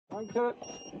Danke.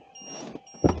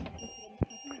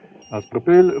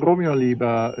 Aspres-sur-Buech, Romeo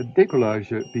Lima,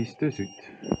 décollage piste sud.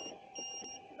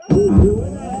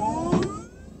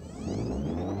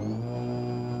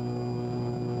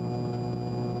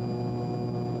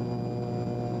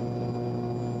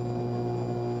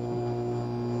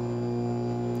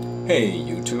 Hey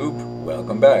YouTube,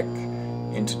 welcome back.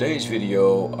 In today's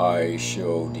video I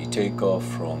show the takeoff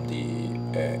from the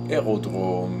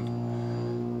Aerodrome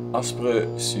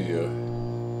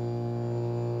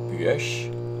Aspres-sur-Buech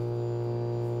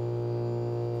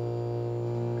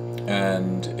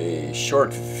and a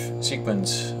short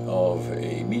sequence of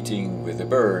a meeting with a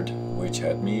bird which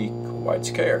had me quite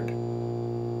scared.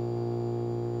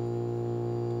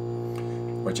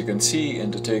 What you can see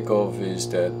in the takeoff is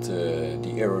that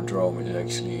the aerodrome is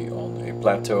actually on a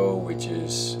plateau which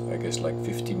is, I guess, like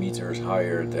 50 meters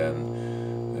higher than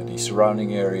the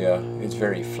surrounding area. It's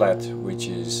very flat, which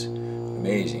is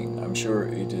amazing. I'm sure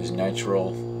it is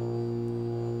natural.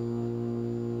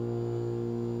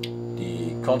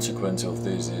 The consequence of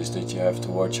this is that you have to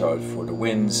watch out for the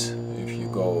winds. If you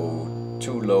go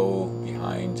too low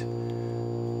behind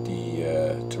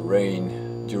the terrain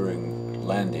during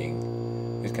landing,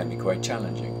 it can be quite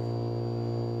challenging.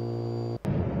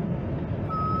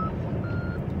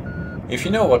 If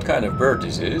you know what kind of bird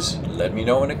this is, let me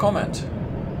know in a comment.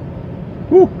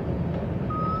 Woo.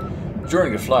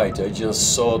 During the flight I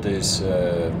just saw this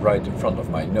right in front of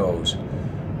my nose.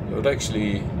 So it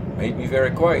actually made me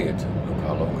very quiet. Look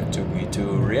how long it took me to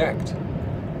react.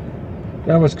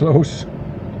 That was close.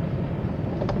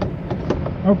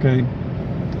 Okay,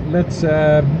 let's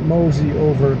mosey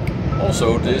over.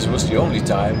 Also, this was the only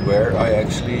time where I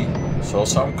actually saw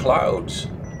some clouds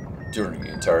during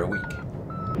the entire week.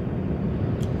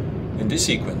 In this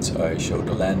sequence I showed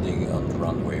the landing on the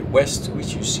runway west,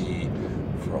 which you see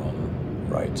from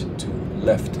right to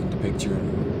left in the picture.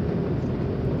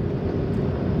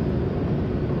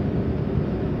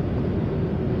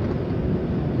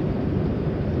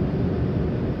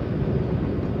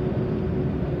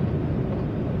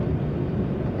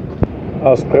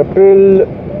 Aspres-sur-Buech,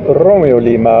 Romeo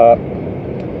Lima,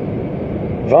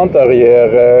 vent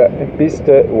arrière,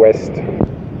 piste ouest.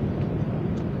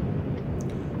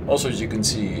 Also, as you can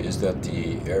see, is that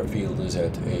the airfield is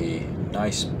at a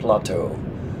nice plateau.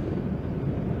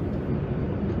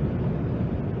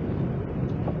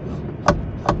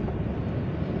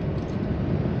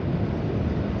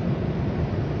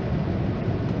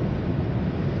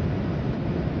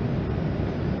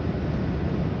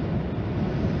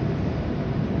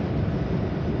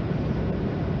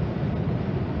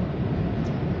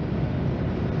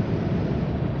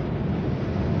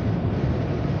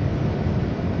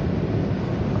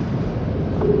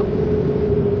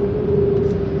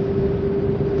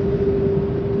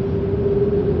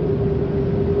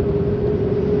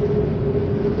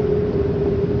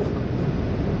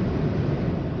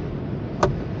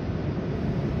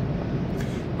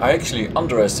 I actually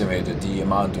underestimated the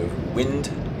amount of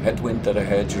headwind that I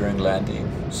had during landing,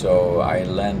 so I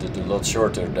landed a lot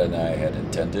shorter than I had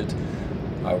intended.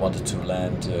 I wanted to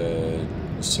land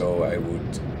so I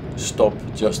would stop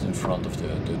just in front of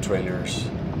the trailers,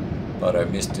 but I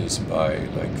missed this by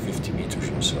like 50 meters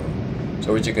or so.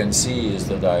 So what you can see is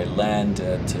that I land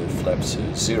at flaps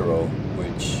 0,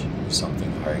 which is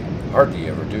something I hardly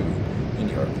ever do in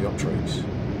the Archaeopteryx.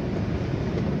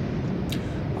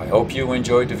 I hope you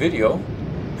enjoyed the video.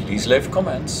 Please leave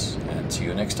comments and see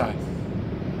you next time.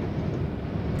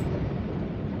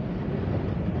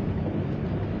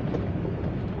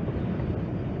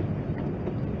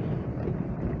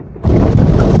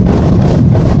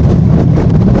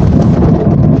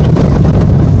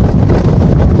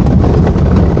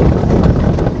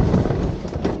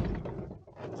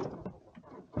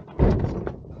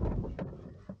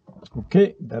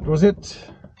 Okay, that was it.